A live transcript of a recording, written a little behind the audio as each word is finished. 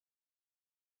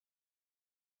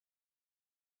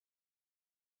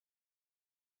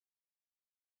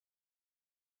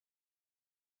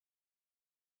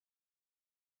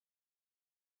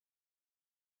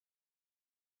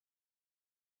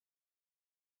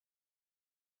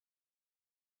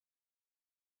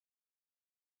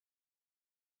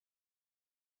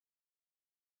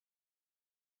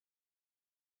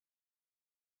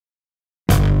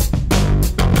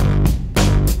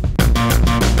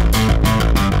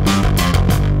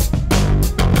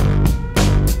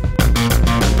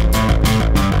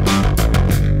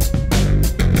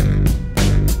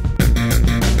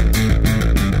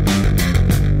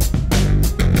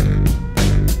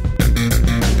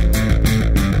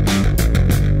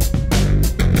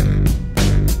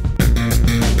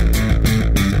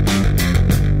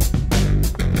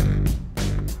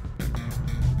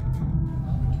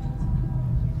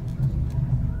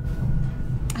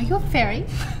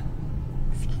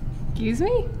Excuse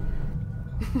me?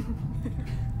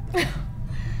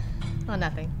 Oh,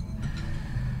 nothing.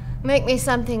 Make me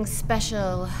something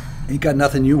special. Ain't got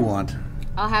nothing you want.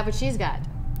 I'll have what she's got.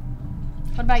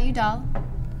 What about you, doll?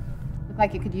 Look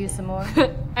like you could use some more.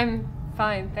 I'm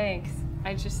fine, thanks.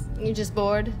 You're just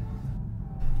bored?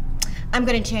 I'm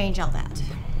gonna change all that.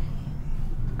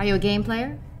 Are you a game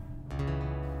player?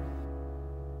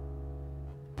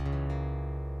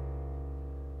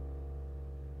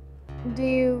 Do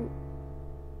you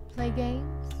play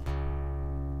games?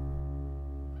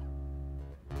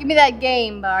 Give me that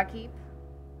game, barkeep.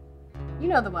 You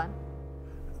know the one.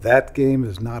 That game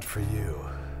is not for you.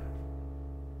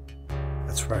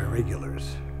 That's for our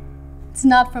regulars. It's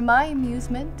not for my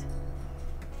amusement.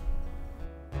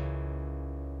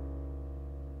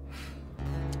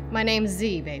 My name's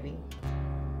Z, baby.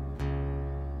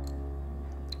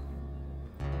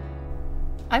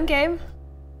 I'm game.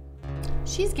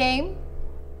 She's game.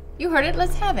 You heard it,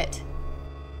 let's have it.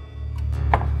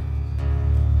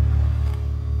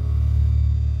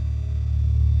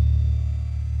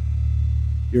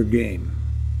 Your game.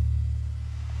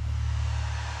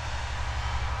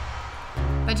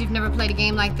 Bet you've never played a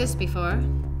game like this before.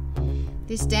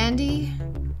 This dandy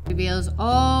reveals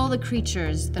all the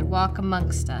creatures that walk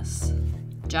amongst us.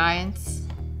 Giants,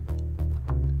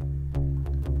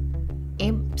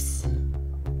 imps,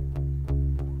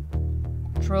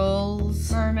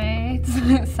 trolls, Mermaids,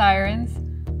 sirens.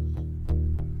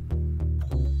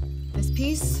 This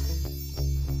piece,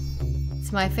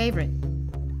 it's my favorite.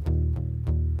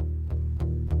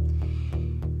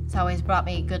 It's always brought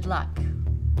me good luck.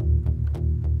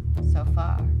 So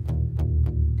far.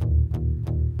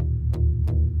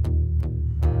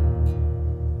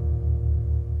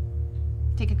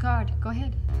 Take a card. Go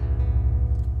ahead.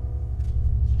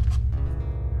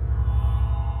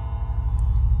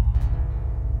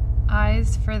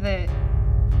 Eyes for the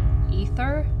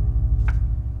ether?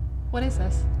 What is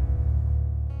this?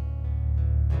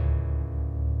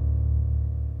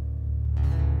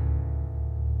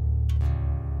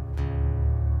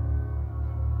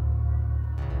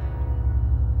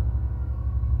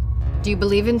 Do you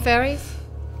believe in fairies?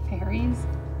 Fairies?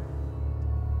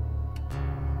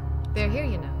 They're here,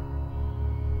 you know.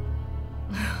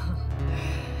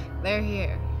 They're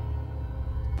here.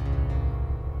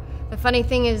 The funny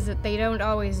thing is that they don't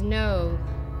always know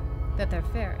that they're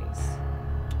fairies.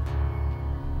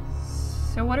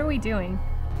 So what are we doing?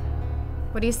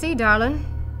 What do you see, darling?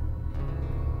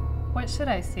 What should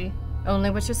I see? Only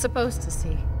what you're supposed to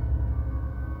see.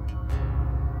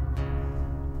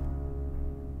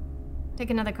 Take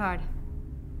another card.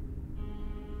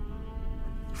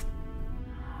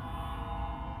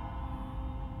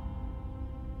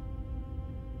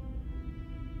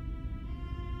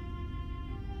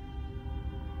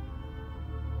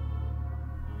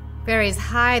 Fairies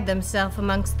hide themselves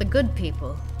amongst the good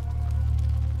people.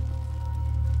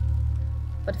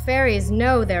 But fairies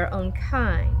know their own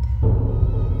kind.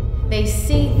 They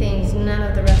see things none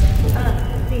of the rest of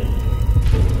us see.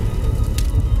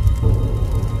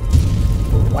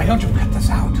 Why don't you cut this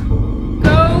out?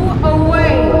 Go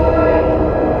away!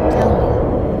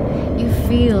 Tell me, you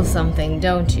feel something,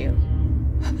 don't you?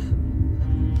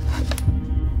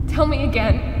 Tell me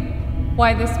again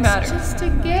why this matters. It's just a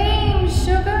game,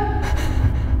 sugar.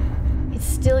 It's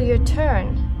still your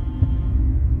turn.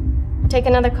 Take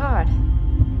another card.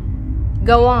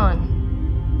 Go on.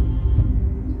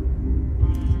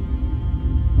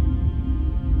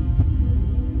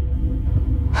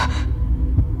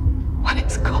 What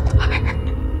is cold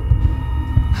iron?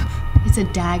 It's a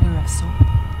dagger of sorts.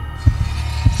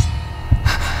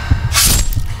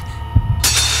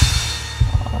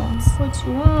 What's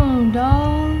wrong,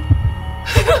 doll?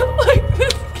 I don't like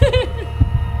this game.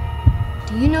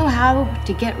 Do you know how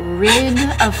to get rid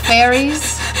of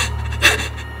fairies?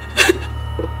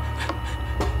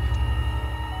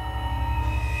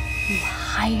 You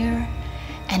hire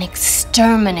an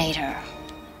exterminator.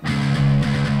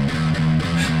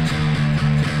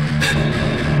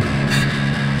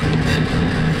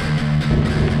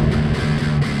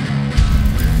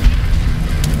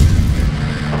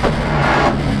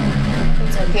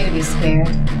 It's okay to be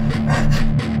scared.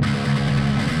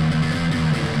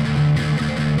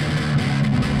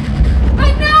 I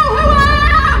know who I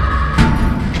am!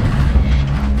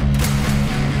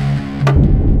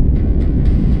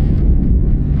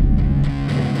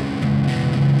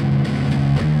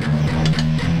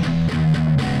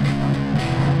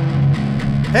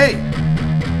 Hey!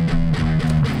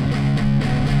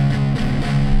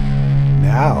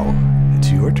 Now, it's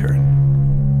your turn.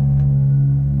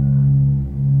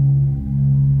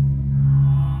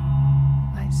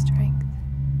 strength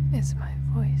is my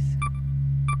voice.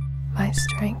 My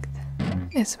strength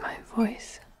is my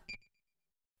voice.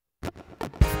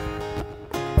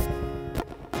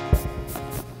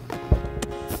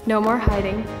 No more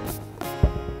hiding.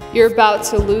 You're about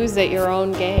to lose at your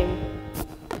own game.